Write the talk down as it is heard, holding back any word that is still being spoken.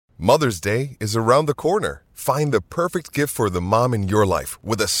Mother's Day is around the corner. Find the perfect gift for the mom in your life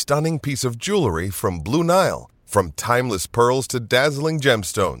with a stunning piece of jewelry from Blue Nile. From timeless pearls to dazzling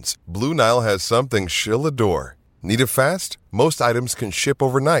gemstones, Blue Nile has something she'll adore. Need it fast? Most items can ship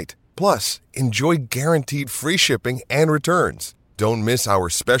overnight. Plus, enjoy guaranteed free shipping and returns. Don't miss our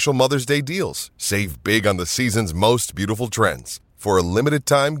special Mother's Day deals. Save big on the season's most beautiful trends. For a limited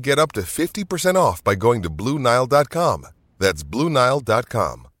time, get up to 50% off by going to BlueNile.com. That's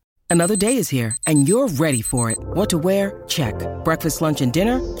BlueNile.com. Another day is here, and you're ready for it. What to wear? Check. Breakfast, lunch, and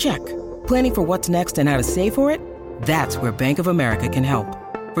dinner? Check. Planning for what's next and how to save for it? That's where Bank of America can help.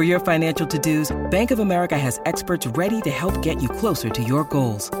 For your financial to-dos, Bank of America has experts ready to help get you closer to your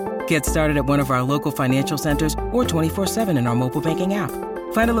goals. Get started at one of our local financial centers or 24/7 in our mobile banking app.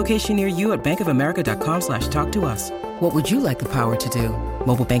 Find a location near you at bankofamerica.com/talktous. What would you like the power to do?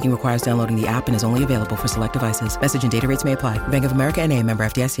 Mobile banking requires downloading the app and is only available for select devices. Message and data rates may apply. Bank of America N.A., member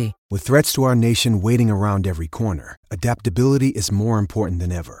FDIC. With threats to our nation waiting around every corner, adaptability is more important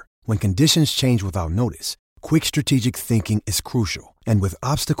than ever. When conditions change without notice, quick strategic thinking is crucial. And with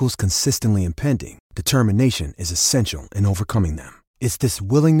obstacles consistently impending, determination is essential in overcoming them. It's this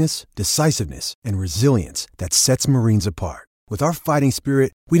willingness, decisiveness, and resilience that sets Marines apart. With our fighting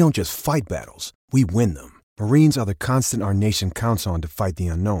spirit, we don't just fight battles, we win them. Marines are the constant our nation counts on to fight the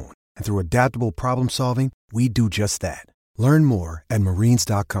unknown. And through adaptable problem solving, we do just that. Learn more at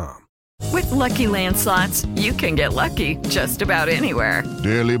marines.com. With Lucky Land Slots, you can get lucky just about anywhere.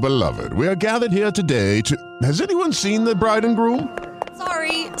 Dearly beloved, we are gathered here today to... Has anyone seen the bride and groom?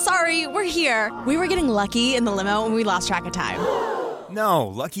 Sorry, we're here. We were getting lucky in the limo and we lost track of time. No,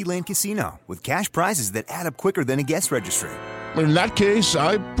 Lucky Land Casino, with cash prizes that add up quicker than a guest registry. In that case,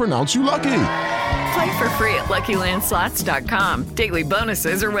 I pronounce you lucky. Play for free at LuckyLandSlots.com. Daily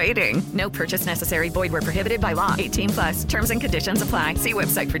bonuses are waiting. No purchase necessary. Void where prohibited by law. 18+. Terms and conditions apply. See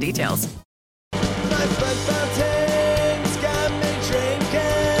website for details. My football team's got me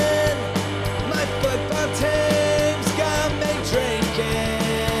drinking. My football team's got me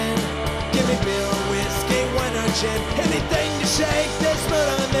drinking. Give me beer or whiskey, wine or gin. Anything to shake this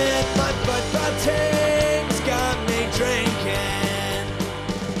mood I'm in. My football team's got me drinking.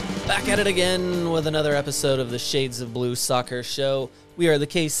 Back at it again with another episode of the Shades of Blue Soccer Show. We are the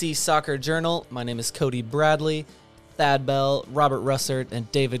KC Soccer Journal. My name is Cody Bradley. Thad Bell, Robert Russert, and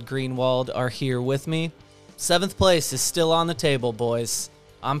David Greenwald are here with me. 7th place is still on the table, boys.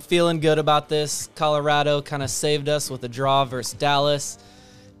 I'm feeling good about this. Colorado kind of saved us with a draw versus Dallas.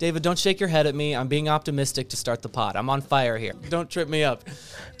 David, don't shake your head at me. I'm being optimistic to start the pod. I'm on fire here. Don't trip me up.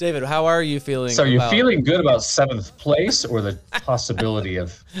 David, how are you feeling? So you're feeling good about 7th place or the possibility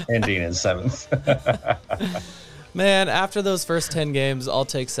of ending in 7th? Man, after those first 10 games, I'll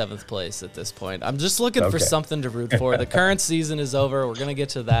take 7th place at this point. I'm just looking for something to root for. The current season is over. We're going to get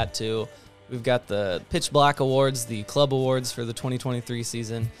to that too. We've got the Pitch Black Awards, the Club Awards for the 2023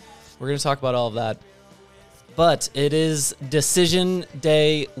 season. We're going to talk about all of that. But it is Decision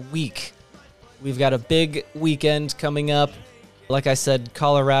Day week. We've got a big weekend coming up. Like I said,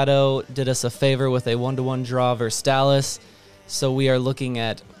 Colorado did us a favor with a 1-1 draw versus Dallas. So we are looking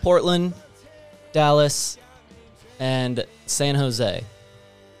at Portland, Dallas, and San Jose.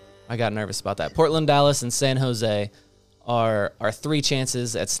 I got nervous about that. Portland, Dallas, and San Jose are our 3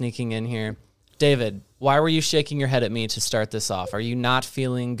 chances at sneaking in here. David, why were you shaking your head at me to start this off? Are you not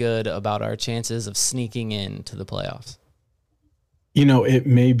feeling good about our chances of sneaking into the playoffs? You know, it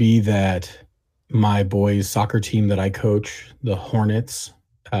may be that my boys' soccer team that I coach, the Hornets,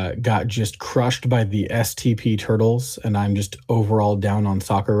 got just crushed by the STP Turtles, and I'm just overall down on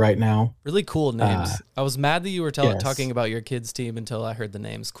soccer right now. Really cool names. I was mad that you were talking about your kids' team until I heard the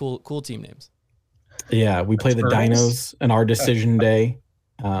names. Cool team names. Yeah, we play the Dinos in our Decision Day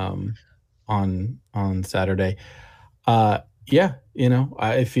on Saturday. Yeah, you know,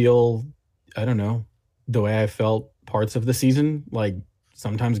 I feel, I don't know, the way I felt parts of the season, like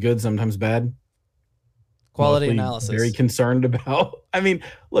sometimes good, sometimes bad. Quality Mostly analysis. Very concerned about. I mean,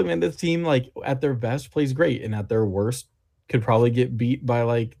 look, man, this team, like, at their best plays great, and at their worst could probably get beat by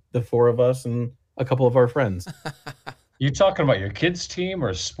like the 4 of us and a couple of our friends. You talking about your kids' team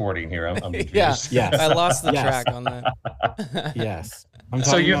or sporting here? I'm confused. Yes. I lost the track on that. Yes.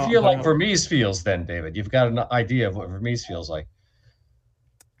 So you feel like Vermees feels then, David. You've got an idea of what Vermees feels like.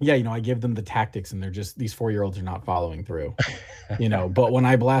 Yeah, you know, I give them the tactics, and they're just, these 4-year-olds are not following through. You know, but when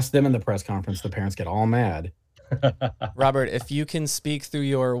I blast them in the press conference, the parents get all mad. Robert, if you can speak through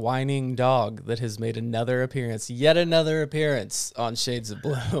your whining dog that has made yet another appearance on Shades of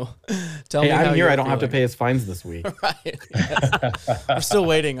Blue, tell me how I'm here. I don't feeling. have to pay his fines this week. Right. Yes. We're still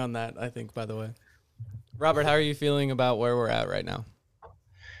waiting on that, I think, by the way. Robert, how are you feeling about where we're at right now?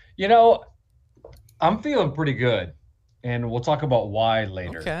 I'm feeling pretty good, and we'll talk about why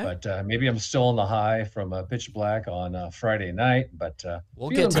later. Okay. But maybe I'm still on the high from Pitch Black on Friday night. But we'll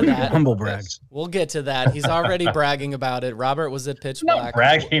get to that. Humble brag. We'll get to that. He's already bragging about it. Robert was at Pitch Black. Not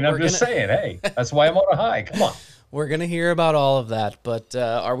bragging. I'm just saying, hey, that's why I'm on a high. Come on. We're going to hear about all of that, but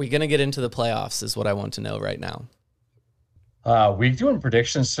are we going to get into the playoffs is what I want to know right now. We doing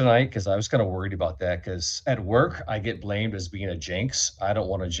predictions tonight because I was kind of worried about that because at work I get blamed as being a jinx. I don't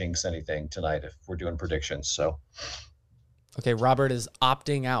want to jinx anything tonight if we're doing predictions. So, okay, Robert is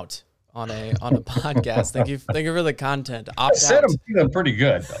opting out on a podcast. Thank you for the content. I said I'm feeling pretty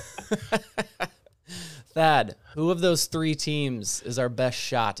good though. Thad, who of those 3 teams is our best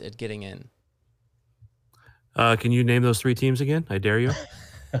shot at getting in? Can you name those 3 teams again? I dare you.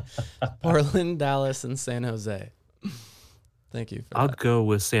 Portland, Dallas, and San Jose. Thank you. I'll go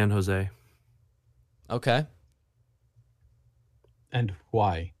with San Jose. Okay. And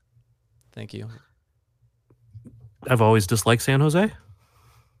why? Thank you. I've always disliked San Jose.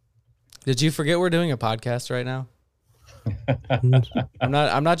 Did you forget we're doing a podcast right now? We're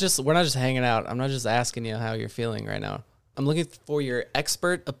not just hanging out. I'm not just asking you how you're feeling right now. I'm looking for your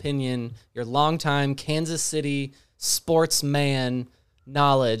expert opinion, your longtime Kansas City sportsman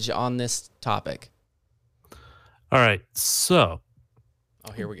knowledge on this topic. All right, so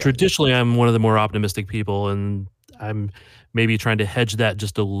here we go. Traditionally, I'm one of the more optimistic people, and I'm maybe trying to hedge that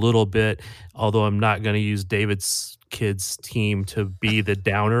just a little bit, although I'm not going to use David's kids' team to be the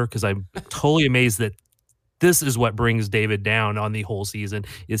downer because I'm totally amazed that this is what brings David down on the whole season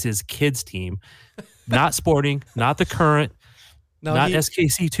is his kids' team. Not Sporting, not the Current, not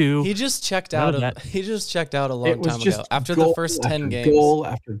SKC2. He just checked out. He just checked out a long time ago after the first 10 games. Goal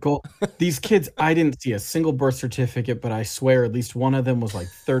after goal. These kids, I didn't see a single birth certificate, but I swear at least one of them was like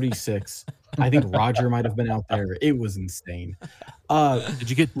 36. I think Roger might have been out there. It was insane.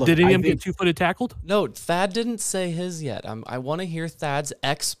 Did any of them get 2-footed tackled? No, Thad didn't say his yet. I want to hear Thad's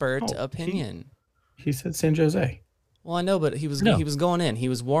expert opinion. He said San Jose. Well, I know, but he was going in. He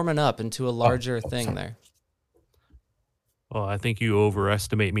was warming up into a larger thing there. Well, I think you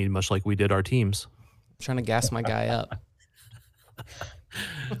overestimate me, much like we did our teams. I'm trying to gas my guy up.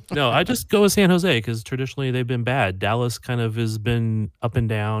 No, I just go with San Jose because traditionally they've been bad. Dallas kind of has been up and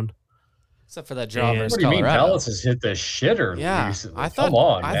down. Except for that draw versus What do you mean Colorado. Dallas has hit the shitter recently? I thought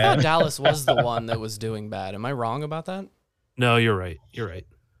man. thought Dallas was the one that was doing bad. Am I wrong about that? No, you're right.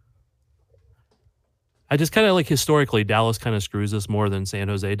 I just kind of like historically, Dallas kind of screws us more than San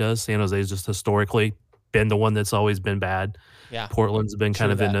Jose does. San Jose has just historically been the one that's always been bad. Yeah. Portland's been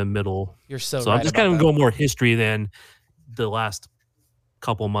kind of in the middle. You're so right. I'm just kind of going more history than the last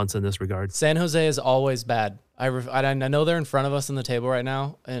couple months in this regard. San Jose is always bad. I know they're in front of us on the table right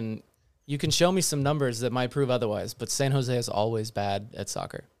now, and you can show me some numbers that might prove otherwise, but San Jose is always bad at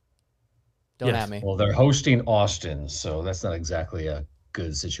soccer. Don't at me. Well, they're hosting Austin, so that's not exactly a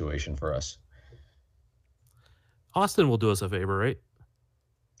good situation for us. Austin will do us a favor, right?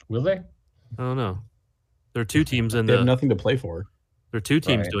 Will they? I don't know. There are 2 teams in They have nothing to play for. There are 2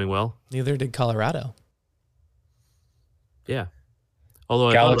 teams doing well. Neither did Colorado. Yeah.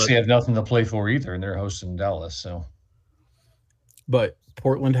 Although Galaxy have nothing to play for either, and they're hosting Dallas. So, but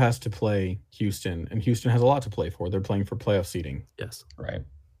Portland has to play Houston, and Houston has a lot to play for. They're playing for playoff seeding. Yes. Right.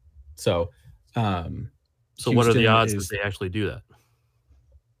 So, what are the odds that they actually do that?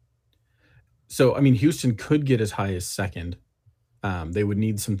 So, I mean, Houston could get as high as second. They would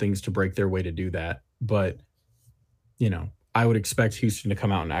need some things to break their way to do that. But, I would expect Houston to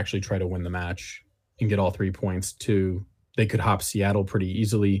come out and actually try to win the match and get all 3 points they could hop Seattle pretty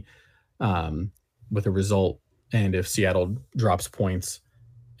easily with a result. And if Seattle drops points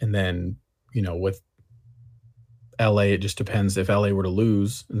and then, with LA, it just depends. If LA were to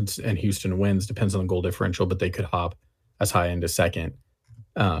lose and Houston wins, depends on the goal differential, but they could hop as high into second.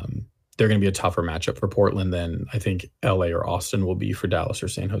 They're going to be a tougher matchup for Portland than I think LA or Austin will be for Dallas or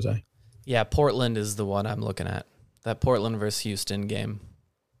San Jose. Yeah, Portland is the one I'm looking at. That Portland versus Houston game.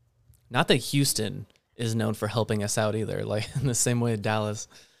 Not that Houston is known for helping us out either, like in the same way Dallas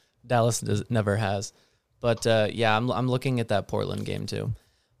never has. But I'm looking at that Portland game too.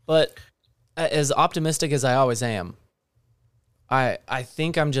 But as optimistic as I always am, I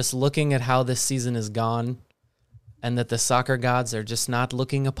think I'm just looking at how this season has gone and that the soccer gods are just not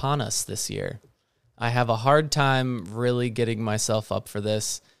looking upon us this year. I have a hard time really getting myself up for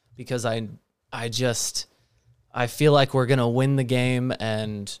this because I feel like we're going to win the game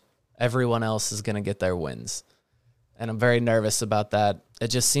and everyone else is going to get their wins. And I'm very nervous about that. It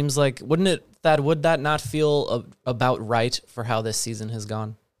just seems like, would that not feel about right for how this season has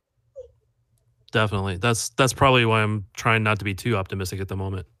gone? Definitely. That's probably why I'm trying not to be too optimistic at the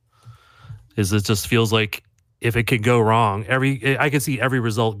moment. Is it just feels like if it could go wrong, I could see every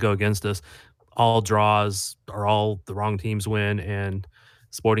result go against us. All draws or all the wrong teams win, and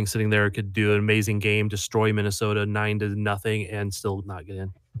Sporting sitting there could do an amazing game, destroy Minnesota 9-0, and still not get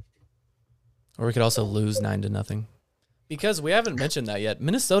in. Or we could also lose 9-0. Because we haven't mentioned that yet.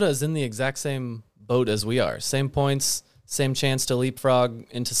 Minnesota is in the exact same boat as we are. Same points, same chance to leapfrog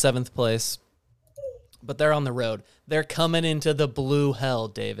into 7th place. But they're on the road. They're coming into the blue hell,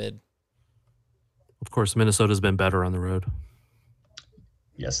 David. Of course, Minnesota's been better on the road.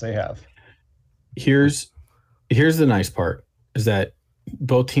 Yes, they have. Here's the nice part, is that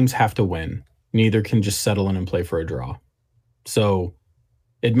both teams have to win. Neither can just settle in and play for a draw. So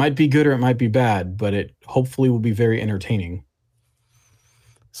it might be good or it might be bad, but it hopefully will be very entertaining.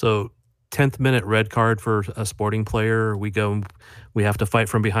 So 10th minute red card for a Sporting player. We have to fight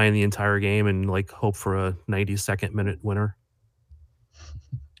from behind the entire game and like hope for a 92nd minute winner.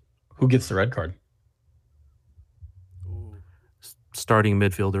 Who gets the red card? Starting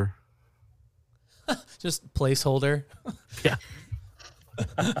midfielder. Just placeholder. Yeah.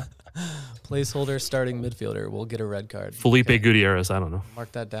 Placeholder starting midfielder will get a red card. Felipe Gutierrez, I don't know.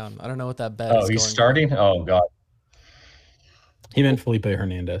 Mark that down. I don't know what that bet is. Oh, he's starting? For. Oh, God. He meant Felipe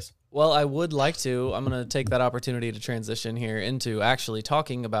Hernandez. Well, I would like to. I'm going to take that opportunity to transition here into actually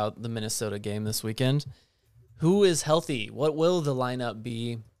talking about the Minnesota game this weekend. Who is healthy? What will the lineup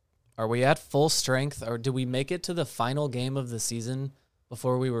be? Are we at full strength, or do we make it to the final game of the season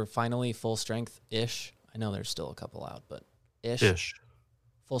before we were finally full strength-ish? I know there's still a couple out, but ish.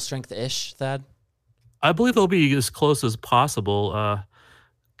 Full strength-ish, Thad? I believe they'll be as close as possible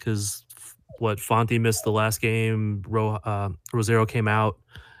because Fonte missed the last game, Rosero came out,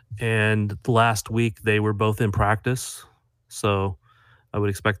 and last week they were both in practice, so I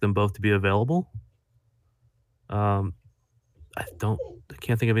would expect them both to be available. I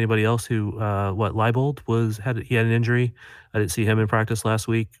can't think of anybody else who Leibold he had an injury. I didn't see him in practice last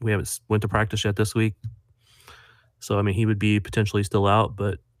week. We haven't went to practice yet this week. So I mean he would be potentially still out,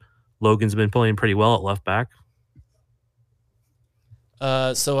 but Logan's been playing pretty well at left back.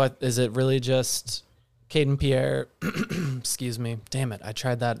 Is it really just Caden Pierre? Excuse me. Damn it. I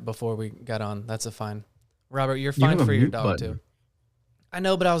tried that before we got on. That's a fine. Robert, you're fine for your dog too. I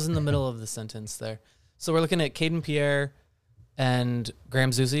know, but I was in the middle of the sentence there. So we're looking at Caden Pierre and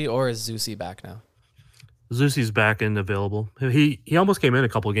Graham Zusi, or is Zusi back now? Zusi's back and available. He almost came in a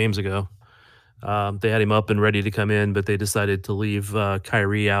couple of games ago. They had him up and ready to come in, but they decided to leave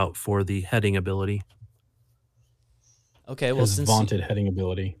Kyrie out for the heading ability. Okay, well, his vaunted heading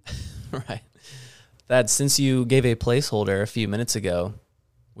ability. Right. That since you gave a placeholder a few minutes ago,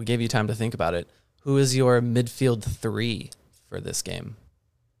 we gave you time to think about it. Who is your midfield 3 for this game?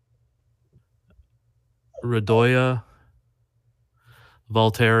 Radoya,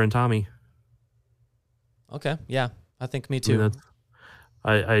 Voltaire, and Tommy. Okay, yeah, I think me too.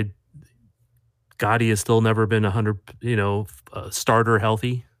 Gotti has still never been 100, starter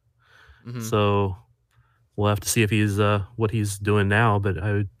healthy. Mm-hmm. So we'll have to see if he's what he's doing now. But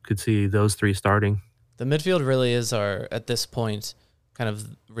I could see those 3 starting. The midfield really is at this point, kind of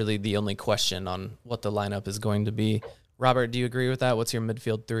really the only question on what the lineup is going to be. Robert, do you agree with that? What's your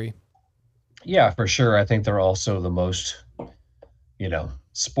midfield 3? Yeah, for sure. I think they're also the most,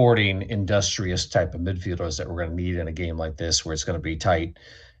 sporting, industrious type of midfielders that we're going to need in a game like this, where it's going to be tight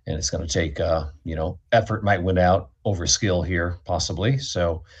and it's going to take, effort might win out over skill here, possibly.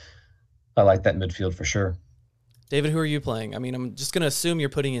 So I like that midfield for sure. David, who are you playing? I mean, I'm just going to assume you're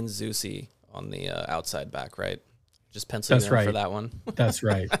putting in Zusi on the outside back, right? Just pencil you in for that one. That's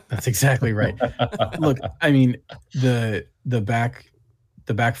right. That's exactly right. Look, I mean, the back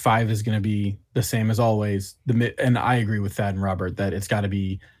 5 is going to be the same as always. And I agree with Thad and Robert that it's got to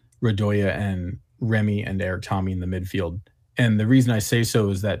be Radoya and Remy and Eric Tommy in the midfield. And the reason I say so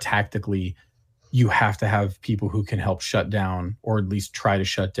is that tactically, you have to have people who can help shut down, or at least try to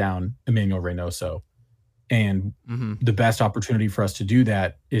shut down, Emmanuel Reynoso. And the best opportunity for us to do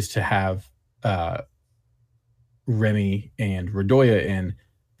that is to have Remy and Radoya in,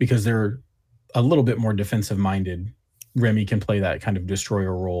 because they're a little bit more defensive minded. Remy can play that kind of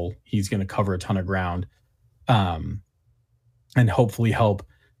destroyer role. He's going to cover a ton of ground, and hopefully help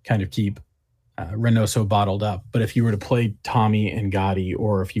kind of keep Reynoso bottled up. But if you were to play Tommy and Gotti,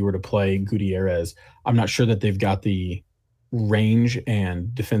 or if you were to play Gutierrez, I'm not sure that they've got the range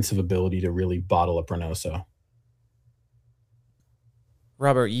and defensive ability to really bottle up Reynoso.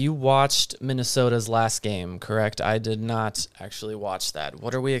 Robert, you watched Minnesota's last game, correct? I did not actually watch that.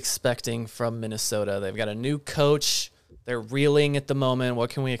 What are we expecting from Minnesota? They've got a new coach. They're reeling at the moment.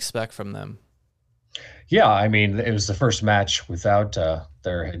 What can we expect from them? Yeah, I mean, it was the first match without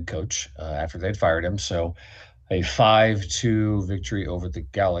their head coach after they'd fired him. So a 5-2 victory over the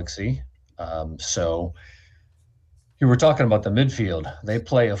Galaxy. So you were talking about the midfield. They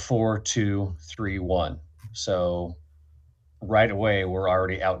play a 4-2-3-1. So right away, we're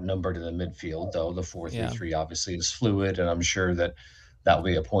already outnumbered in the midfield, though the 4-3-3 obviously is fluid, and I'm sure that will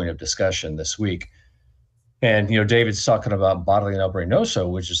be a point of discussion this week. And, David's talking about bottling up Reynoso,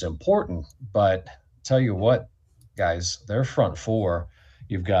 which is important, but tell you what, guys, their front four,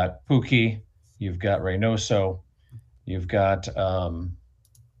 you've got Pukki, you've got Reynoso, you've got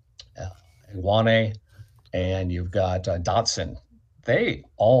Iguane, and you've got Dotson.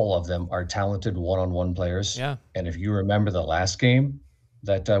 All of them are talented one-on-one players. Yeah. And if you remember the last game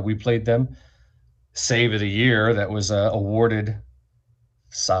that we played them, save of the year that was awarded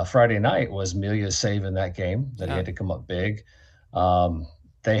Friday night was Milia's save in that game that he had to come up big.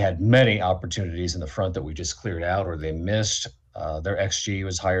 They had many opportunities in the front that we just cleared out or they missed. Their XG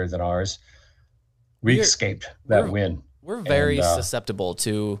was higher than ours. We escaped that win. We're very susceptible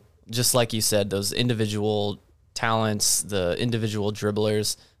to, just like you said, those individual talents, the individual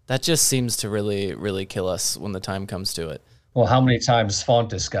dribblers. That just seems to really, really kill us when the time comes to it. Well, how many times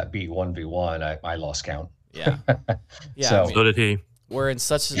Fontes got beat 1v1? I lost count. Yeah. So did he. We're in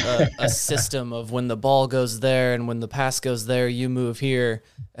such a system of when the ball goes there and when the pass goes there, you move here.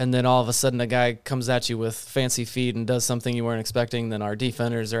 And then all of a sudden a guy comes at you with fancy feet and does something you weren't expecting. Then our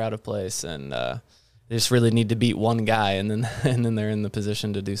defenders are out of place. And they just really need to beat one guy. And then they're in the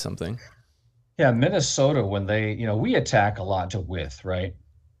position to do something. Yeah, Minnesota, when they, we attack a lot to width, right?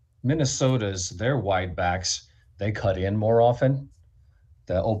 Minnesota's, their wide backs, they cut in more often.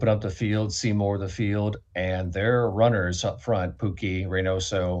 They open up the field, see more of the field, and their runners up front, Pukki,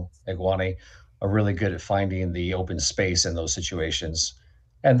 Reynoso, Iguane, are really good at finding the open space in those situations.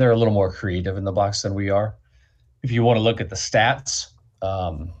 And they're a little more creative in the box than we are. If you want to look at the stats,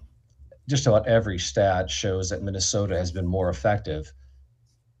 just about every stat shows that Minnesota has been more effective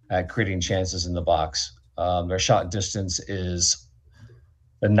at creating chances in the box. Their shot distance is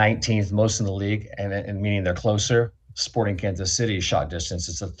the 19th most in the league, and meaning they're closer. Sporting Kansas City shot distance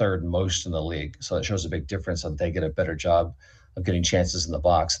is the third most in the league. So that shows a big difference that they get a better job of getting chances in the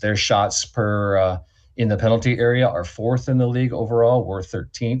box. Their shots per in the penalty area are fourth in the league overall. We're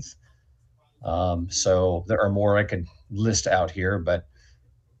 13th. So there are more I could list out here, but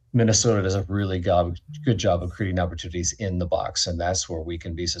Minnesota does a really good job of creating opportunities in the box, and that's where we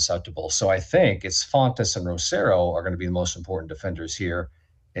can be susceptible. So I think it's Fontes and Rosero are going to be the most important defenders here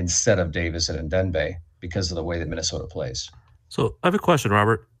instead of Davis and Ndenbe because of the way that Minnesota plays. So I have a question,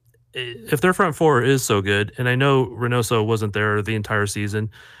 Robert. If their front four is so good, and I know Reynoso wasn't there the entire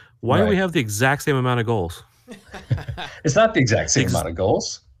season, why do we have the exact same amount of goals? It's not the exact same amount of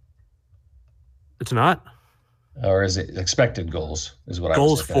goals. It's not? Or is it expected goals is what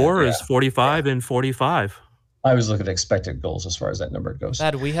goals I was looking for at. is 45 and 45. I was looking at expected goals as far as that number goes.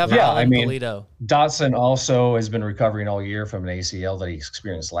 Dad, we have Polito. Dotson also has been recovering all year from an ACL that he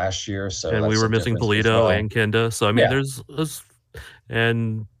experienced last year. So and we were missing Polito and Kenda. So I mean, there's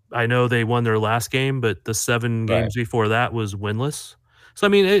and I know they won their last game, but the 7 games before that was winless. So I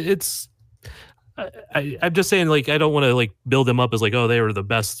mean, it's I'm just saying, like, I don't want to like build them up as like, oh, they were the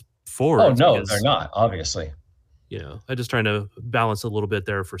best forwards. Oh no, they're not, obviously. I'm just trying to balance a little bit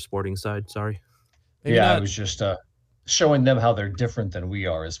there for sporting side. Sorry. Maybe I was just showing them how they're different than we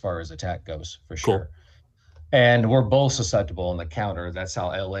are as far as attack goes, for sure. Cool. And we're both susceptible on the counter. That's how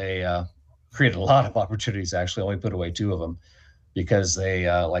LA created a lot of opportunities, actually. Only put away 2 of them because they,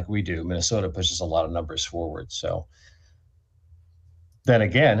 like we do, Minnesota pushes a lot of numbers forward. So then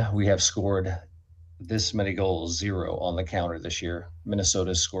again, we have scored this many goals, 0 on the counter this year.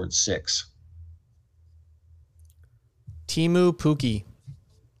 Minnesota scored 6. Teemu Pukki.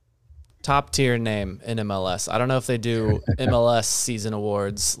 Top tier name in MLS. I don't know if they do MLS season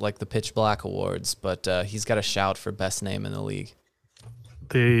awards like the Pitch Black Awards, but he's got a shout for best name in the league.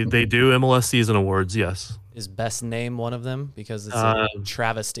 They do MLS season awards, yes. Is best name one of them? Because it's a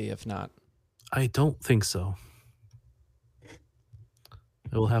travesty if not. I don't think so.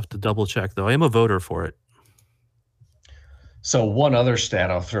 I will have to double check though. I am a voter for it. So one other stat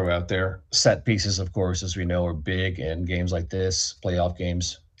I'll throw out there, set pieces, of course, as we know, are big in games like this, playoff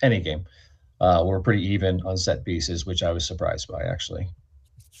games. Any game. We're pretty even on set pieces, which I was surprised by, actually.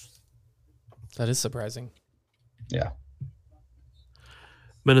 That is surprising. Yeah.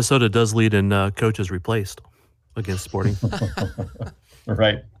 Minnesota does lead in coaches replaced against Sporting.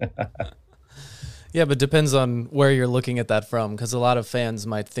 Right. Yeah, but depends on where you're looking at that from, because a lot of fans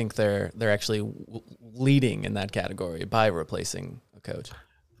might think they're actually leading in that category by replacing a coach.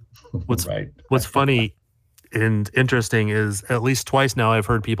 What's funny and interesting is at least twice now I've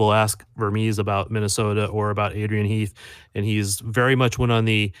heard people ask Vermees about Minnesota or about Adrian Heath, and he's very much went on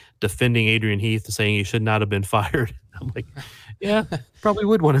the defending Adrian Heath, saying he should not have been fired. I'm like, yeah, probably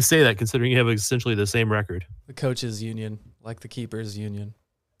would want to say that considering you have essentially the same record. The coaches union, like the keepers union.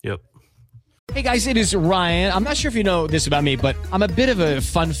 Yep. Hey guys, it is Ryan. I'm not sure if you know this about me, but I'm a bit of a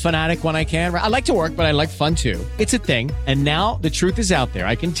fun fanatic when I can. I like to work, but I like fun too. It's a thing. And now the truth is out there.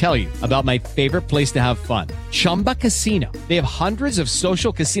 I can tell you about my favorite place to have fun. Chumba Casino. They have hundreds of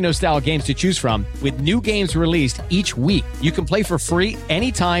social casino style games to choose from with new games released each week. You can play for free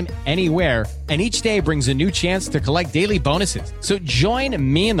anytime, anywhere. And each day brings a new chance to collect daily bonuses. So join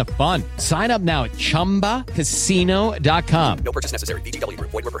me in the fun. Sign up now at ChumbaCasino.com. No purchase necessary. VGW.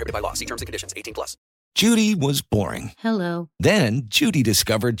 Void where prohibited by law. See terms and conditions. 18+. Judy was boring. Hello. Then Judy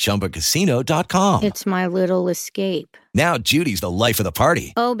discovered ChumbaCasino.com. It's my little escape. Now Judy's the life of the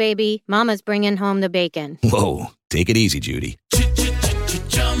party. Oh, baby, mama's bringing home the bacon. Whoa, take it easy, Judy.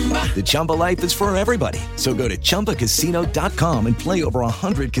 The Chumba life is for everybody. So go to ChumbaCasino.com and play over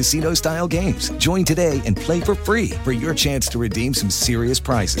 100 casino-style games. Join today and play for free for your chance to redeem some serious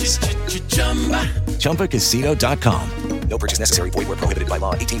prizes. ChumbaCasino.com. No purchase necessary. Void where prohibited by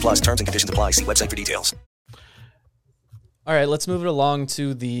law. 18+. Terms and conditions apply. See website for details. All right, let's move it along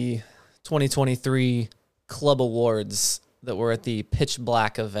to the 2023 Club Awards that were at the Pitch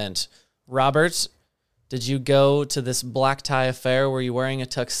Black event. Robert, did you go to this black tie affair? Were you wearing a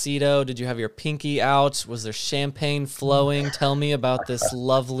tuxedo? Did you have your pinky out? Was there champagne flowing? Tell me about this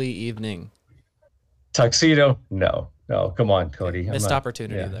lovely evening. Tuxedo? No. Come on, Cody. Missed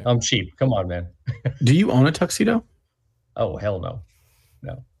opportunity there. I'm cheap. Come on, man. Do you own a tuxedo? Oh, hell no.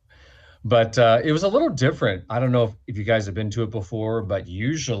 But it was a little different. I don't know if you guys have been to it before, but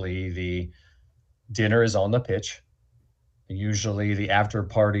usually the dinner is on the pitch. Usually the after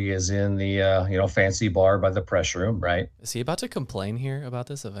party is in the fancy bar by the press room, right? Is he about to complain here about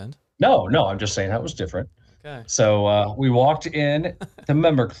this event? No, I'm just saying that was different. Okay. So we walked in. The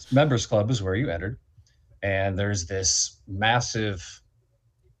members club is where you entered, and there's this massive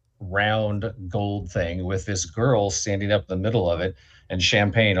round gold thing with this girl standing up in the middle of it and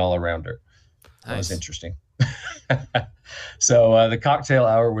champagne all around her. Nice. That was interesting. So the cocktail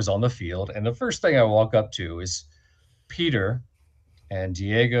hour was on the field, and the first thing I walk up to is Peter and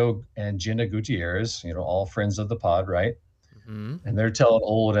Diego and Gina Gutierrez, all friends of the pod, right? Mm-hmm. And they're telling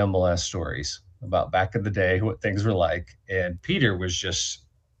old MLS stories about back in the day, what things were like. And Peter was just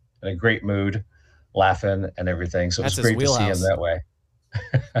in a great mood, laughing and everything. So That's it was great to see him that way.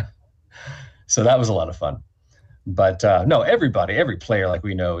 So that was a lot of fun. But no, every player, like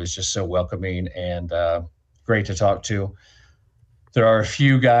we know, is just so welcoming and great to talk to. There are a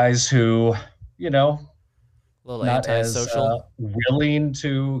few guys who, a little not antisocial. as willing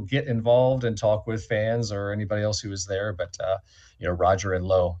to get involved and talk with fans or anybody else who was there. But, Roger and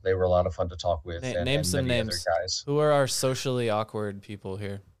Lowe, they were a lot of fun to talk with. Name some names. Other guys. Who are our socially awkward people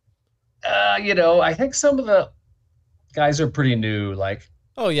here? I think some of the guys are pretty new. Like,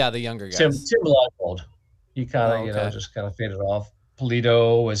 oh yeah, the younger guys. Tim Leopold. He kind of, just kind of faded off.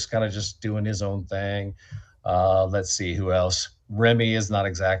 Polito was kind of just doing his own thing. Let's see who else. Remy is not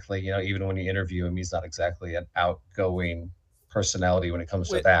exactly, even when you interview him, he's not exactly an outgoing personality when it comes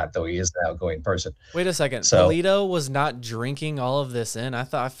to that, though he is an outgoing person. Wait a second. So, Polito was not drinking all of this in?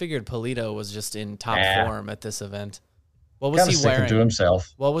 I figured Polito was just in top form at this event. What was he wearing? To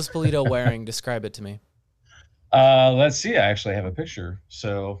himself. What was Polito wearing? Describe it to me. Let's see. I actually have a picture,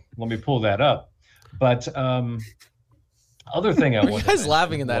 so let me pull that up. But other thing I want to mention. You guys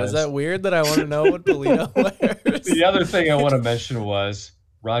laughing at that? Is that weird that I want to know what Polito wears? The other thing I want to mention was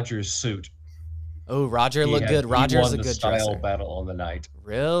Roger's suit. Oh, Roger looked good. Roger's a good style dresser. Battle on the night.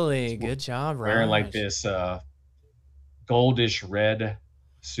 Really? Good job, Roger. Wearing like this goldish red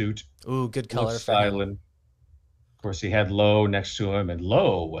suit. Ooh, good color. Styling. Of course, he had Lowe next to him, and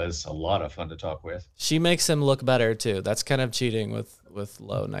Lowe was a lot of fun to talk with. She makes him look better too. That's kind of cheating with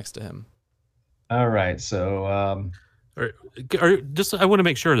Lowe next to him. All right, so I want to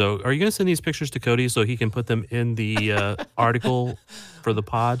make sure though. Are you going to send these pictures to Cody so he can put them in the article for the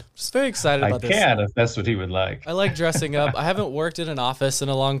pod? Just very excited about this. I can if that's what he would like. I like dressing up. I haven't worked in an office in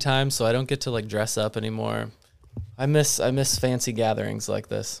a long time, so I don't get to dress up anymore. I miss fancy gatherings like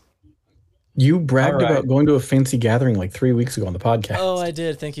this. You bragged about going to a fancy gathering 3 weeks ago on the podcast. Oh, I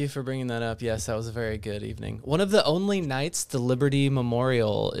did. Thank you for bringing that up. Yes, that was a very good evening. One of the only nights the Liberty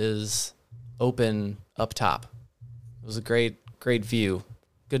Memorial is open up top. It was a great view.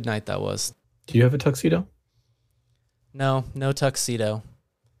 Good night that was. Do you have a tuxedo? No tuxedo.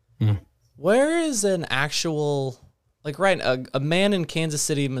 Mm. Where is an actual, a man in Kansas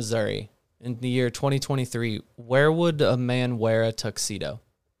City, Missouri in the year 2023, where would a man wear a tuxedo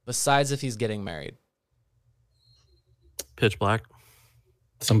besides if he's getting married? Pitch Black.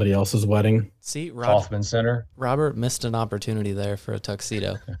 Somebody else's wedding. See, Kauffman Center. Robert missed an opportunity there for a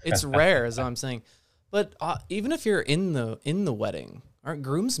tuxedo. It's rare, is what I'm saying. But even if you're in the wedding, aren't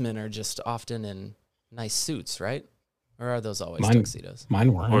groomsmen are just often in nice suits, right? Or are those always tuxedos?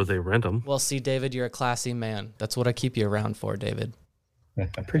 Mine weren't. Or they rent them. Well, see, David, you're a classy man. That's what I keep you around for, David. I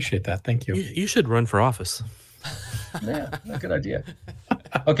appreciate that. Thank you. You should run for office. Yeah, good idea.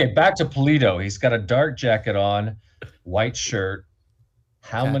 Okay, back to Pulido. He's got a dark jacket on, white shirt.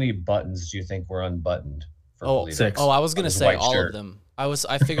 How many buttons do you think were unbuttoned for Pulido? 6. Oh, I was going to say all shirt. of them.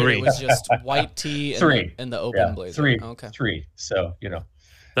 I figured it was just white tee and the open blazer. Three. So,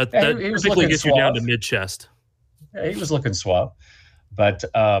 That he was typically looking gets you down to suave. mid-chest. Yeah, he was looking suave. But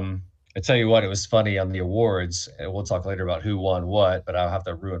I tell you what, it was funny on the awards, and we'll talk later about who won what, but I'll have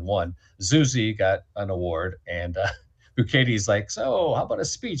to ruin one. Zuzi got an award, and Bucati's like, so how about a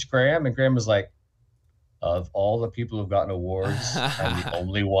speech, Graham? And Graham was like, of all the people who've gotten awards, I'm the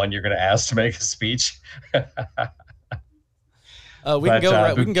only one you're going to ask to make a speech. We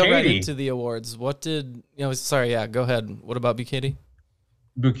can go right into the awards. What did sorry, yeah, go ahead. What about Bucati?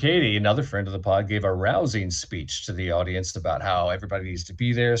 Bucati, another friend of the pod, gave a rousing speech to the audience about how everybody needs to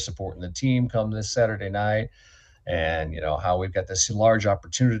be there supporting the team come this Saturday night, and how we've got this large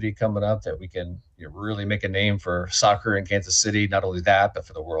opportunity coming up that we can really make a name for soccer in Kansas City. Not only that, but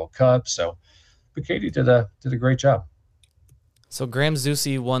for the World Cup. So Bucati did a great job. So Graham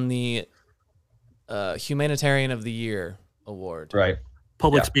Zusi won the Humanitarian of the Year award. Right.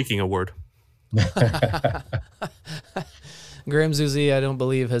 Public speaking award. Graham Zusi, I don't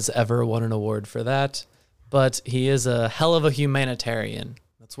believe, has ever won an award for that, but he is a hell of a humanitarian.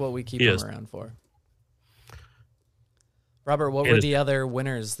 That's what we keep him around for. Robert, what were the other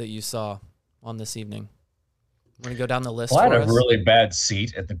winners that you saw on this evening? Want to go down the list? Well, I had for a us? really bad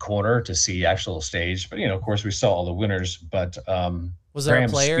seat at the corner to see actual stage, but of course, we saw all the winners. But was there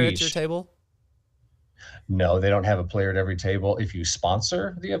Graham's a player at speech, your table? No, they don't have a player at every table. If you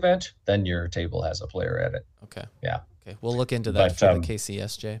sponsor the event, then your table has a player at it. Okay. Yeah. Okay, we'll look into that for the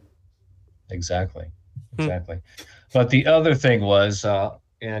KCSJ. Exactly. But the other thing was,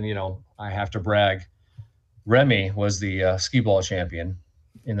 and I have to brag, Remy was the skee ball champion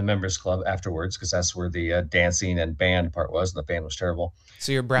in the members club afterwards, because that's where the dancing and band part was, and the band was terrible.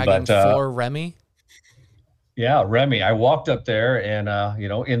 So you're bragging for Remy? Yeah, Remy. I walked up there and,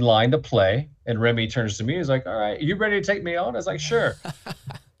 in line to play, and Remy turns to me. He's like, all right, you ready to take me on? I was like, sure.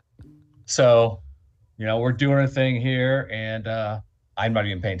 So, we're doing a thing here, and I'm not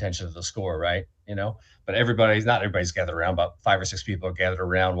even paying attention to the score, right? But not everybody's gathered around. About 5 or 6 people are gathered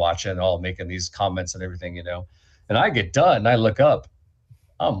around watching, all making these comments and everything, And I get done, and I look up.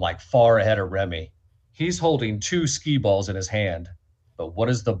 I'm like far ahead of Remy. He's holding 2 skee balls in his hand. But what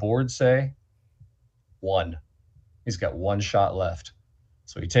does the board say? 1. He's got 1 shot left.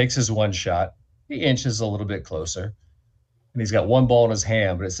 So he takes his 1 shot. He inches a little bit closer. And he's got 1 ball in his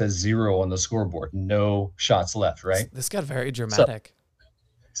hand, but it says 0 on the scoreboard. No shots left, right? This got very dramatic.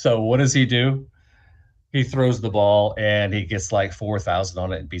 So what does he do? He throws the ball, and he gets like 4,000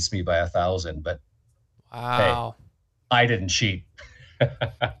 on it and beats me by 1,000. But wow, hey, I didn't cheat.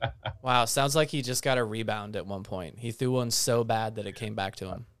 Wow, sounds like he just got a rebound at one point. He threw one so bad that it came back to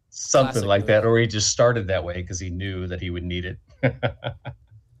him. Something Classic like move. that, or he just started that way because he knew that he would need it.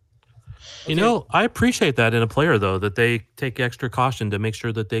 I appreciate that in a player, though, that they take extra caution to make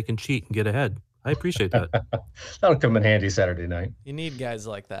sure that they can cheat and get ahead. I appreciate that. That'll come in handy Saturday night. You need guys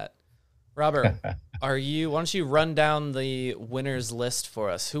like that. Robert, why don't you run down the winners list for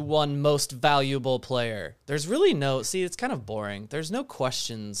us? Who won most valuable player? There's really it's kind of boring. There's no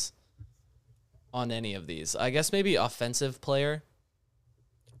questions on any of these. I guess maybe offensive player.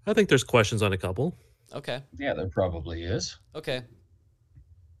 I think there's questions on a couple. Okay. Yeah, there probably is. Okay.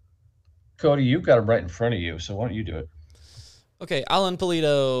 Cody, you've got them right in front of you, so why don't you do it? Okay, Alan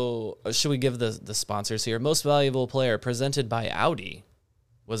Pulido. Should we give the sponsors here? Most valuable player presented by Audi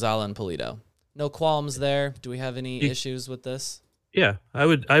was Alan Pulido. No qualms there. Do we have any issues with this? Yeah,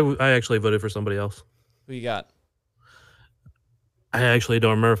 I actually voted for somebody else. Who you got? I actually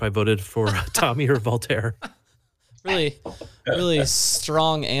don't remember if I voted for Tommy or Voltaire. Really, really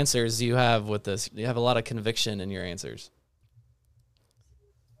strong answers you have with this. You have a lot of conviction in your answers.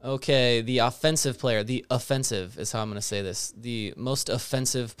 Okay, the offensive player. The offensive is how I'm going to say this. The most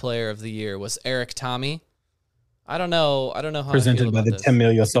offensive player of the year was Eric Tommy. I don't know how Presented I feel by about the this. Tim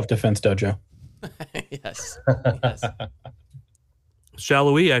Milio Self-Defense Dojo. Yes.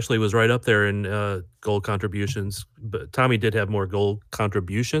 Shallowy actually was right up there in goal contributions, but Tommy did have more goal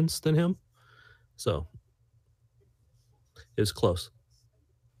contributions than him. So it was close.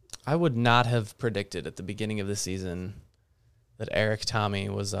 I would not have predicted at the beginning of the season that Eric Tommy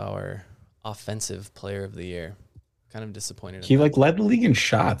was our offensive player of the year. Kind of disappointed. He led the league in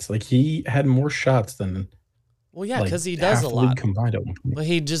shots. He had more shots than. Well, yeah, because he does a lot. Combined at one point. But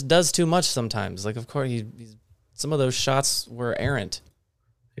he just does too much sometimes. Of course, he's some of those shots were errant.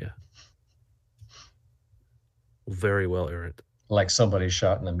 Yeah. Very well errant. Like somebody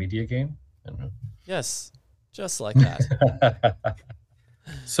shot in a media game? I don't know. Yes, just like that.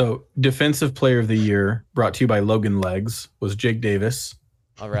 So, Defensive Player of the Year, brought to you by Logan Legs, was Jake Davis.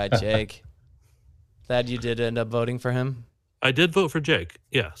 All right, Jake. Thad, you did end up voting for him? I did vote for Jake,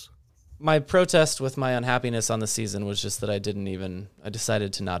 yes. My protest with my unhappiness on the season was just that I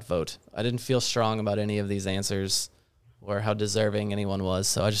decided to not vote. I didn't feel strong about any of these answers or how deserving anyone was,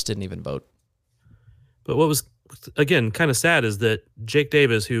 so I just didn't even vote. But what was, again, kind of sad is that Jake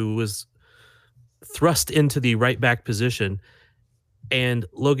Davis, who was thrust into the right back position, and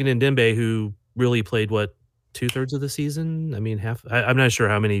Logan Ndembe, who really played, 2/3 of the season? I mean, half. I'm not sure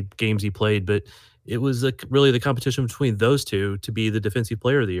how many games he played, but it was really the competition between those two to be the Defensive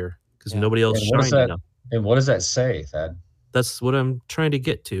Player of the Year because nobody else shined enough. And what does that say, Thad? That's what I'm trying to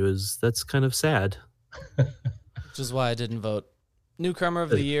get to. Is that's kind of sad. Which is why I didn't vote. Newcomer of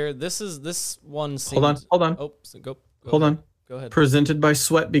the year. This one. Hold on. Oh, so go. Hold on. Go ahead. Presented by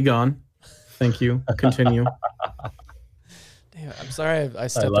Sweat Begone. Thank you. Continue. Damn, I'm sorry I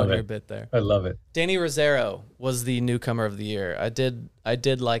stepped on your bit there. I love it. Danny Rosario was the newcomer of the year. I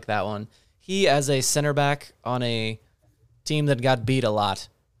did like that one. He, as a center back on a team that got beat a lot,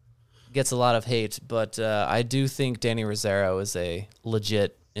 gets a lot of hate, but I do think Danny Rosario is a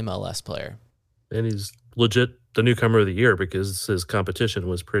legit MLS player. And he's legit the newcomer of the year because his competition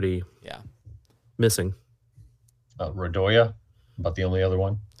was pretty missing. Radoya, about the only other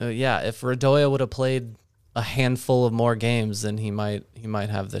one. Yeah, if Radoya would have played a handful of more games, then he might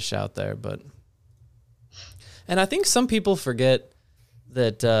have the shout there. And I think some people forget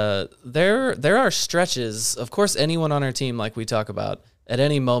that there are stretches. Of course, anyone on our team, like we talk about, at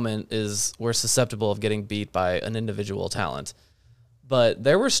any moment we're susceptible of getting beat by an individual talent. But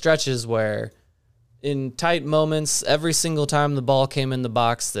there were stretches where, in tight moments, every single time the ball came in the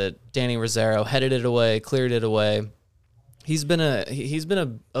box, that Danny Rosario headed it away, cleared it away. He's been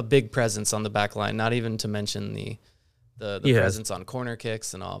a big presence on the back line, not even to mention the presence on corner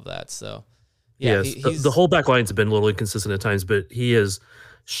kicks and all of that. So yeah, the whole back lines have been a little inconsistent at times, but he has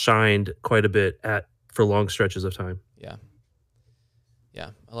shined quite a bit for long stretches of time.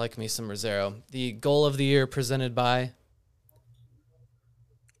 Yeah, I like me some Rosario. The goal of the year presented by.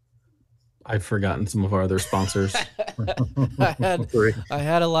 I've forgotten some of our other sponsors. I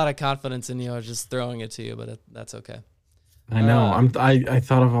had a lot of confidence in you. I was just throwing it to you, but that's okay. I know. I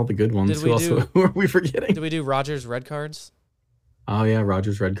thought of all the good ones. Who are we forgetting? Did we do Rogers red cards? Oh yeah,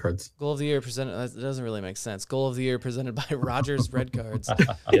 Rogers red cards. Goal of the year presented. That doesn't really make sense. Goal of the year presented by Rogers red cards.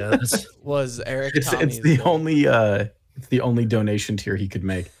 Was Eric Tommy's. It's the only donation tier he could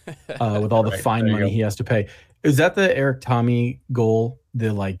make with all the fine money he has to pay. Is that the Eric Tommy goal?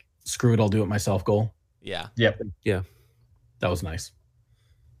 The screw it, I'll do it myself goal? Yeah. Yep. Yeah. That was nice.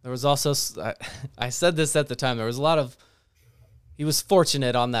 There was also, I said this at the time, there was a lot of, he was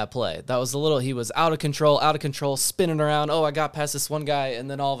fortunate on that play. That was he was out of control, spinning around. Oh, I got past this one guy.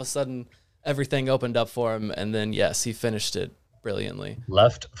 And then all of a sudden everything opened up for him. And then, yes, he finished it brilliantly.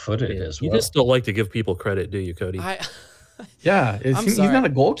 Left-footed as well. You just don't like to give people credit, do you, Cody? He's not a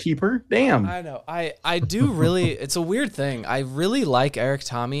goalkeeper. Damn. I know. I do really. It's a weird thing. I really like Eric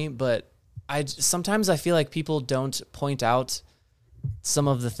Tommy, but sometimes I feel like people don't point out some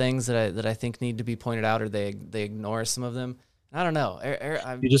of the things that I think need to be pointed out, or they ignore some of them. I don't know.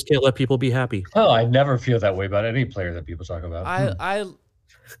 You just can't let people be happy. Oh, I never feel that way about any player that people talk about.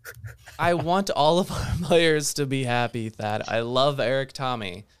 I want all of our players to be happy. That I love Eric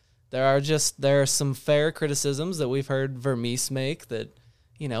Tommy. There are some fair criticisms that we've heard Vermees make that,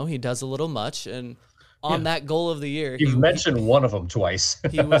 he does a little much. And on that goal of the year, you've mentioned one of them twice.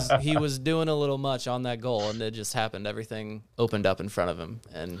 he was doing a little much on that goal, and it just happened. Everything opened up in front of him,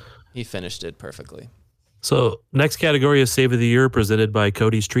 and he finished it perfectly. So next category is Save of the Year, presented by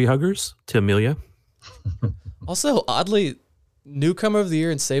Cody's Tree Huggers, Tim Melia. Also, oddly, Newcomer of the Year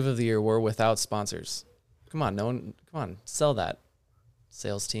and Save of the Year were without sponsors. Come on, sell that.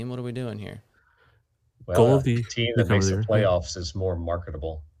 Sales team, what are we doing here? Well, goal of the team that makes the playoffs is more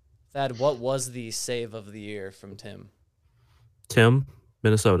marketable. Thad, what was the save of the year from Tim? Tim,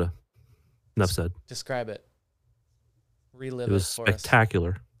 Minnesota. Enough said. Describe it. Relive it. It was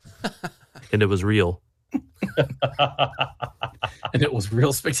spectacular. And it was real. And it was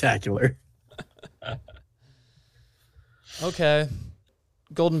real spectacular. Okay.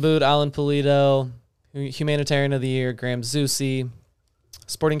 Golden Boot, Alan Pulido. Humanitarian of the Year, Graham Zusi.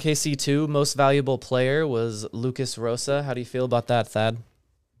 Sporting KC 2, most valuable player was Lucas Rosa. How do you feel about that, Thad?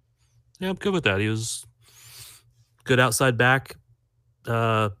 Yeah, I'm good with that. He was good outside back.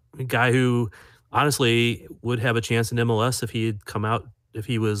 A guy who honestly would have a chance in MLS if he had come out, if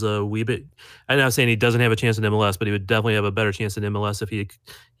he was a wee bit. I'm not saying he doesn't have a chance in MLS, but he would definitely have a better chance in MLS if he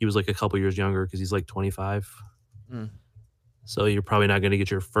was like a couple years younger, because he's like 25. So you're probably not going to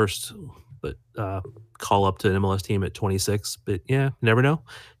get your first call up to an MLS team at 26. But yeah, you never know.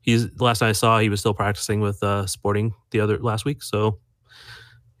 Last time I saw, he was still practicing with Sporting last week. So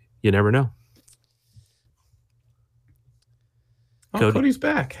you never know. Cody's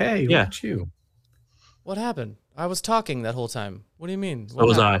back. Hey, look at you. What happened? I was talking that whole time. What do you mean? So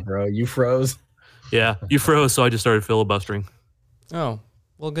was I, bro. You froze. Yeah, you froze, so I just started filibustering. Oh,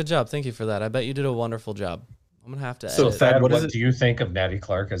 well, good job. Thank you for that. I bet you did a wonderful job. I'm gonna have to. So, Thad, what do you think of Natty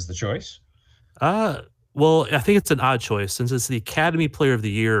Clark as the choice? Well, I think it's an odd choice since it's the Academy Player of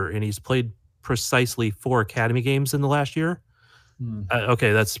the Year, and he's played precisely 4 Academy games in the last year.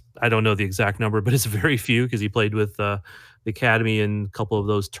 Okay, I don't know the exact number, but it's very few because he played with the Academy in a couple of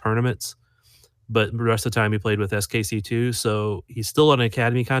those tournaments. But the rest of the time he played with SKC2, so he's still on an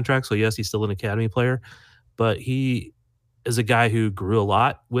Academy contract. So yes, he's still an Academy player, but he is a guy who grew a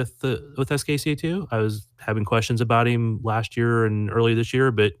lot with SKC2. I was having questions about him last year and early this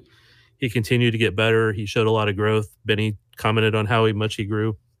year, but he continued to get better. He showed a lot of growth. Benny commented on how much he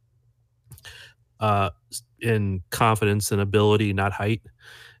grew in confidence and ability, not height.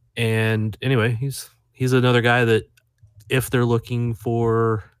 And anyway, he's another guy that if they're looking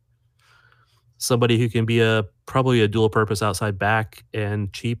for somebody who can be probably a dual purpose outside back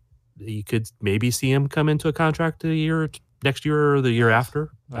and cheap, you could maybe see him come into a contract next year or the year after.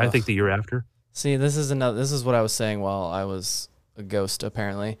 I think the year after. See, this is what I was saying while I was a ghost,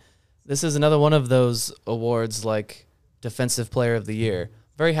 apparently. This is another one of those awards like Defensive Player of the Year.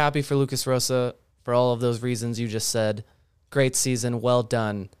 Very happy for Lucas Rosa for all of those reasons you just said. Great season, well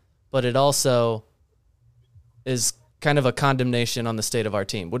done. But it also is kind of a condemnation on the state of our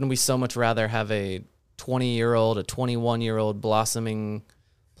team. Wouldn't we so much rather have a 20-year-old, a 21-year-old blossoming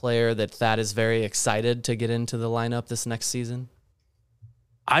player that is very excited to get into the lineup this next season?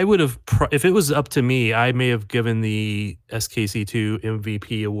 I would have, if it was up to me, I may have given the SKC2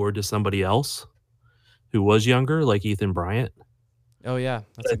 MVP award to somebody else who was younger, like Ethan Bryant. Oh, yeah.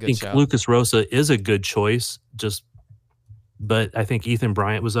 That's a good shout. I think Lucas Rosa is a good choice, but I think Ethan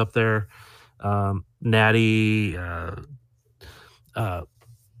Bryant was up there. Natty,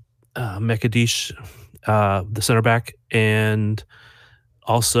 Mekadish, the center back, and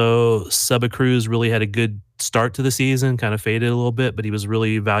also Seba Cruz really had a good start to the season, kind of faded a little bit, but he was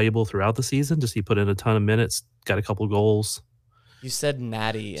really valuable throughout the season. He put in a ton of minutes, got a couple goals. You said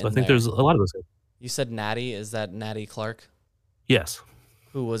Natty. So I think there's a lot of those guys. You said Natty. Is that Natty Clark? Yes.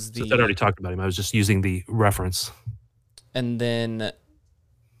 Who was I already talked about him. I was just using the reference. And then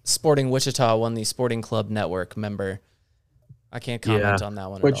Sporting Wichita won the Sporting Club Network member. I can't comment on that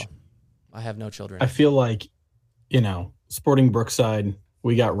one at all. I have no children. I feel like, Sporting Brookside,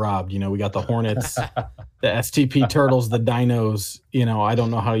 we got robbed. We got the Hornets, the STP Turtles, the Dinos. I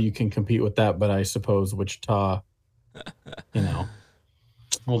don't know how you can compete with that, but I suppose Wichita, we'll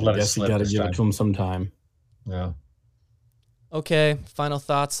let it slip. You got to give it to them sometime. Yeah. Okay, final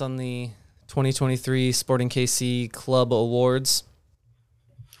thoughts on the 2023 Sporting KC Club Awards.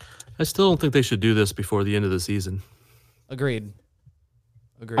 I still don't think they should do this before the end of the season. Agreed.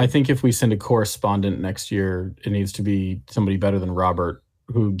 I think if we send a correspondent next year, it needs to be somebody better than Robert,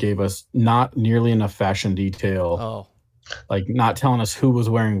 who gave us not nearly enough fashion detail. Oh. Like not telling us who was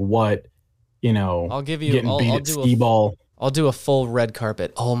wearing what, I'll give you getting beat at skee-ball. I'll do a full red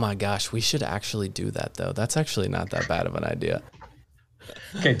carpet. Oh my gosh, we should actually do that though. That's actually not that bad of an idea.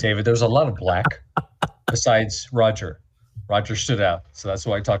 Okay, David, there's a lot of black besides Roger. Roger stood out, so that's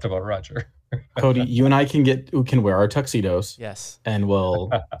why I talked about Roger. Cody, you and I can wear our tuxedos. Yes. And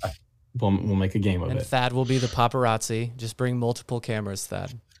we'll make a game of it. And Thad will be the paparazzi. Just bring multiple cameras,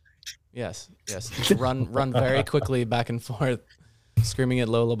 Thad. Yes. Just run very quickly back and forth, screaming at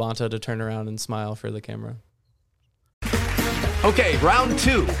Lo LaBonta to turn around and smile for the camera. Okay, round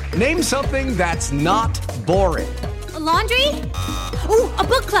 2. Name something that's not boring. A laundry? Ooh, a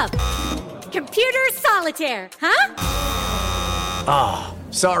book club. Computer solitaire, huh? Ah,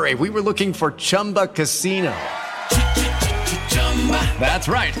 sorry, we were looking for Chumba Casino. That's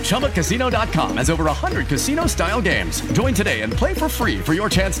right. ChumbaCasino.com has over 100 casino-style games. Join today and play for free for your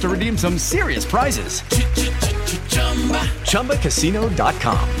chance to redeem some serious prizes.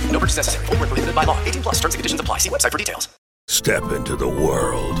 ChumbaCasino.com. No purchase necessary. Void where prohibited by law. 18 plus. Terms and conditions apply. See website for details. Step into the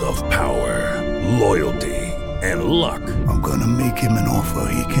world of power, loyalty, and luck. I'm gonna make him an offer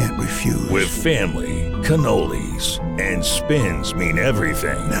he can't refuse. With family, cannolis, and spins mean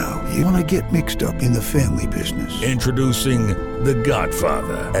everything. Now, you wanna get mixed up in the family business. Introducing The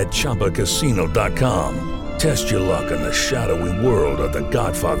Godfather at ChumbaCasino.com. Test your luck in the shadowy world of The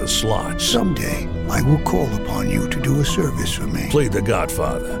Godfather slot. Someday, I will call upon you to do a service for me. Play The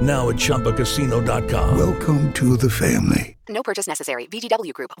Godfather, now at ChumbaCasino.com. Welcome to the family. No purchase necessary.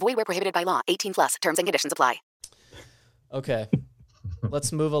 VGW Group. Void where prohibited by law. 18 plus. Terms and conditions apply. Okay.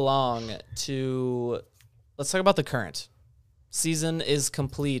 Let's move along let's talk about the current. Season is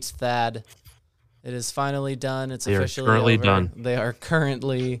complete, Thad. It is finally done. It's officially currently over. done. They are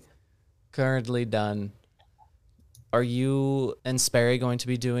currently done. Are you and Sperry going to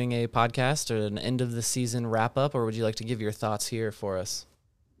be doing a podcast or an end of the season wrap up, or would you like to give your thoughts here for us?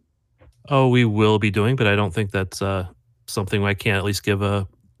 Oh, we will be doing, but I don't think that's something I can't at least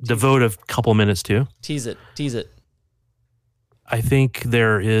devote a couple minutes to. Tease it. I think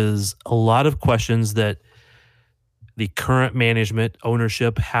there is a lot of questions that the current management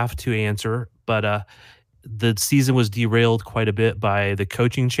ownership have to answer, but the season was derailed quite a bit by the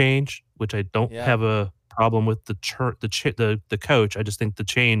coaching change, which I don't have a problem with the coach. I just think the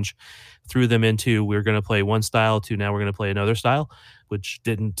change threw them into we're going to play one style to now we're going to play another style, which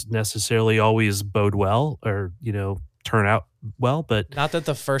didn't necessarily always bode well or turn out well. But not that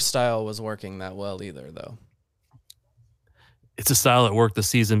the first style was working that well either, though. It's a style that worked the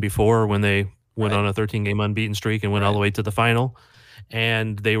season before when they went on a 13-game unbeaten streak and went all the way to the final.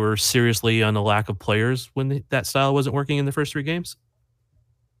 And they were seriously on a lack of players when that style wasn't working in the first 3 games.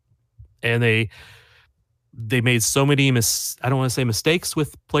 And they made so many, I don't want to say mistakes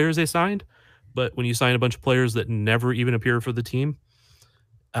with players they signed, but when you sign a bunch of players that never even appear for the team,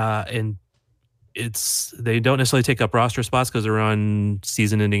 and they don't necessarily take up roster spots because they're on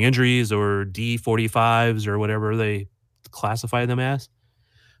season-ending injuries or D45s or whatever they classify them as.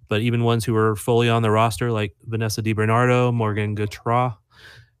 But even ones who are fully on the roster, like Vanessa DiBernardo, Morgan Gautrat,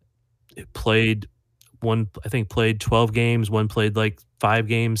 played 12 games. One played like 5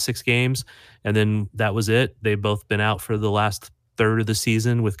 games, 6 games, and then that was it. They've both been out for the last third of the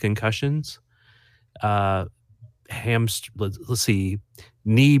season with concussions.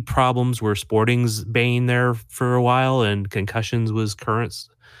 Knee problems were Sporting's bane there for a while, and concussions was Current's.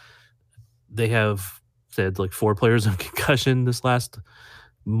 They have said like 4 players on concussion this last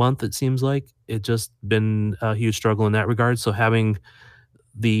month. It seems like it's just been a huge struggle in that regard. So having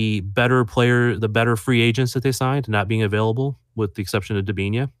the better free agents that they signed not being available, with the exception of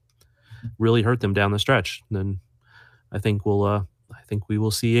Debinha, really hurt them down the stretch. And then I think we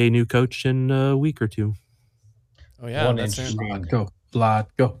will see a new coach in a week or 2. Oh yeah, Go.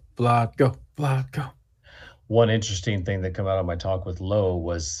 One interesting thing that came out of my talk with Lo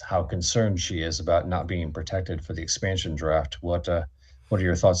was how concerned she is about not being protected for the expansion draft. What are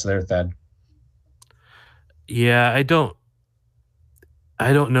your thoughts there, Thad? Yeah, I don't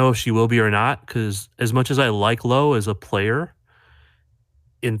know if she will be or not, because as much as I like Lo as a player,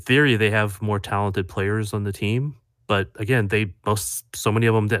 in theory they have more talented players on the team. But again, so many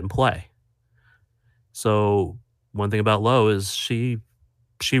of them didn't play. So one thing about Lo is she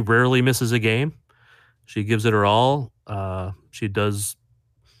rarely misses a game. She gives it her all. She does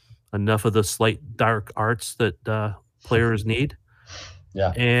enough of the slight dark arts that players need.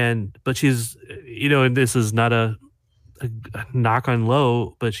 Yeah. But she's, and this is not a knock on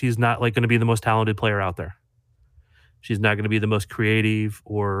Lo, but she's not like going to be the most talented player out there. She's not going to be the most creative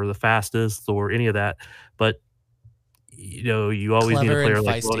or the fastest or any of that. But, you always need a player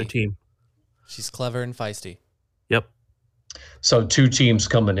like Lo on a team. She's clever and feisty. Yep. So 2 teams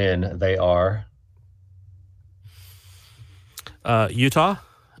coming in, they are Utah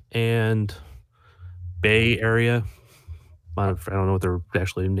and Bay Area. I don't know what their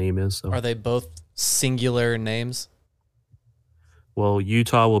actual name is. So. Are they both singular names? Well,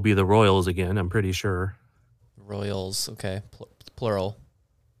 Utah will be the Royals again, I'm pretty sure. Royals, okay. Plural.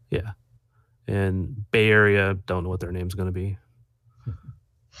 Yeah. And Bay Area, don't know what their name's going to be.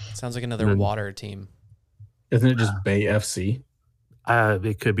 Sounds like another water team. Isn't it just Bay FC?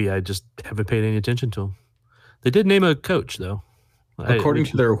 It could be. I just haven't paid any attention to them. They did name a coach, though. According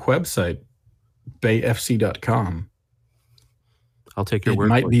to their website, bayfc.com. I'll take your word. It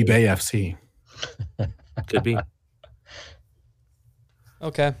might be Bay FC. Could be.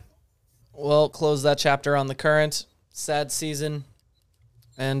 Okay. Well, close that chapter on the current. Sad season.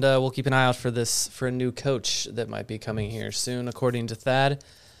 And we'll keep an eye out for a new coach that might be coming here soon, according to Thad.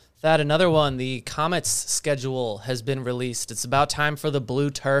 Thad, another one. The Comets schedule has been released. It's about time for the blue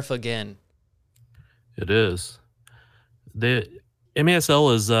turf again. It is. The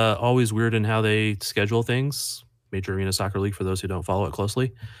MASL is always weird in how they schedule things. Major Arena Soccer League, for those who don't follow it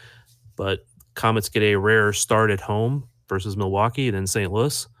closely. But Comets get a rare start at home versus Milwaukee, then St.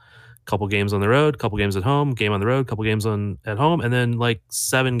 Louis. Couple games on the road, couple games at home, game on the road, couple games at home, and then like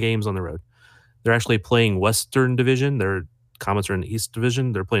 7 games on the road. They're actually playing Western Division. Their Comets are in the East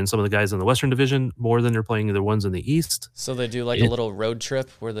Division. They're playing some of the guys in the Western Division more than they're playing the ones in the East. So they do like a little road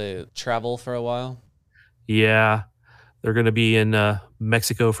trip where they travel for a while? Yeah. They're going to be in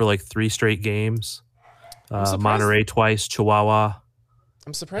Mexico for like 3 straight games. Monterrey twice, Chihuahua.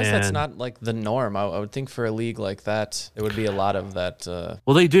 I'm surprised that's not like the norm. I would think for a league like that, it would be a lot of that.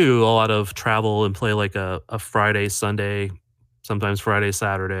 Well, they do a lot of travel and play like a Friday, Sunday, sometimes Friday,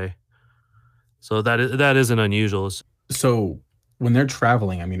 Saturday. So that isn't unusual. So when they're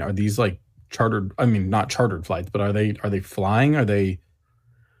traveling, I mean, are these like chartered? I mean, not chartered flights, but are they flying? Are they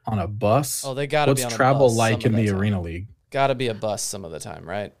on a bus? Oh, they got to be on a bus. What's travel like in the Arena League? Got to be a bus some of the time,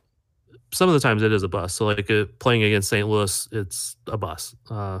 right? Some of the times it is a bus. So like playing against St. Louis, it's a bus.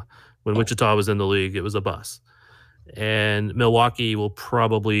 When Wichita was in the league, it was a bus. And Milwaukee will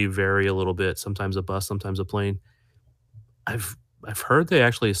probably vary a little bit. Sometimes a bus, sometimes a plane. I've heard they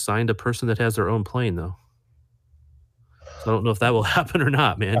actually signed a person that has their own plane though. So I don't know if that will happen or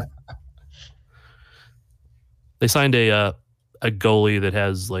not, man. They signed a goalie that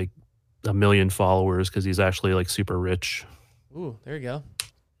has like 1 million followers because he's actually like super rich. Ooh, there you go.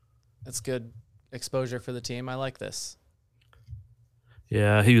 That's good exposure for the team. I like this.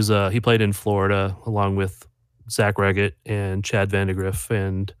 Yeah, he played in Florida along with Zach Reggett and Chad Vandegrift,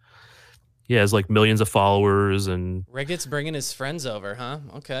 and he has like millions of followers. And Reggett's bringing his friends over, huh?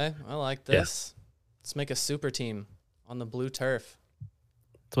 Okay, I like this. Yeah. Let's make a super team on the blue turf.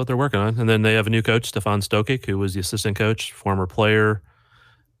 That's what they're working on. And then they have a new coach, Stefan Stokic, who was the assistant coach, former player.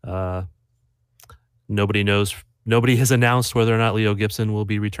 Nobody has announced whether or not Leo Gibson will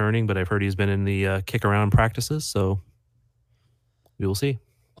be returning, but I've heard he's been in the kick-around practices, so we will see.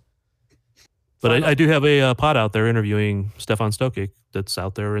 But I do have a pod out there interviewing Stefan Stokic that's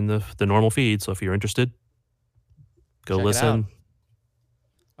out there in the normal feed, so if you're interested, go listen.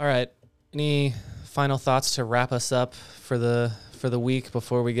 All right. Any final thoughts to wrap us up for the week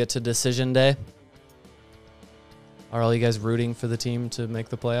before we get to decision day? Are all you guys rooting for the team to make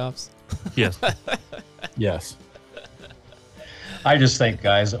the playoffs? Yes. Yes. I just think,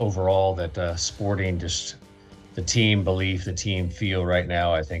 guys, overall that Sporting, just the team belief, the team feel right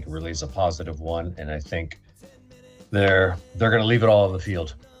now, I think really is a positive one, and I think they're going to leave it all on the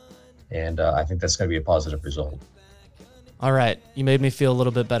field, and I think that's going to be a positive result. All right, you made me feel a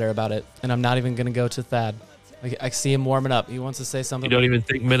little bit better about it, and I'm not even going to go to Thad. I see him warming up. He wants to say something. You don't even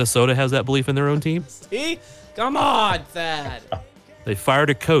think Minnesota has that belief in their own team? See? Come on, Thad. They fired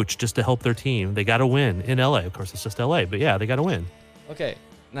a coach just to help their team. They got to win in LA. Of course, it's just LA, but yeah, they got to win. Okay,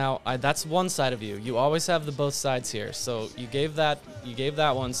 now that's one side of you. You always have the both sides here. So you gave that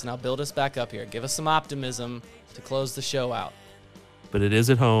one. So now build us back up here. Give us some optimism to close the show out. But it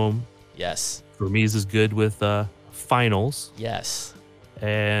is at home. Yes. Vermees is good with finals. Yes.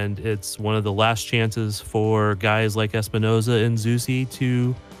 And it's one of the last chances for guys like Espinoza and Zusi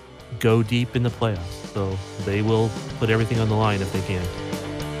to go deep in the playoffs. So they will put everything on the line if they can.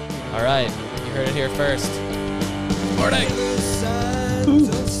 All right. You heard it here first. Morning.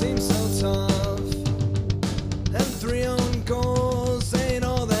 Don't seem so tough. And 3 own goals ain't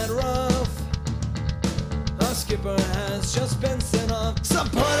all that rough. Our skipper has just been sent off.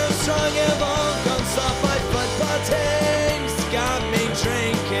 Supporters strong have all gone soft. My football team's got me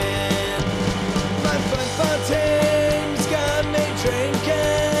drinking. My football team's got me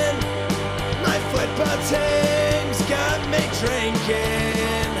drinking. My football team's got me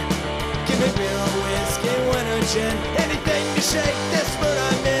drinking. Give me beer or whiskey, wine or gin, anything to shake this mood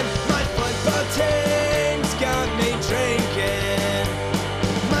I'm in. My football team's got me drinking.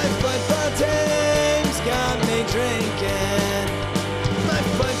 My football team's got me drinking. My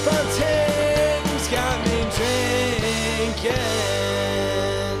football team's got me drinking.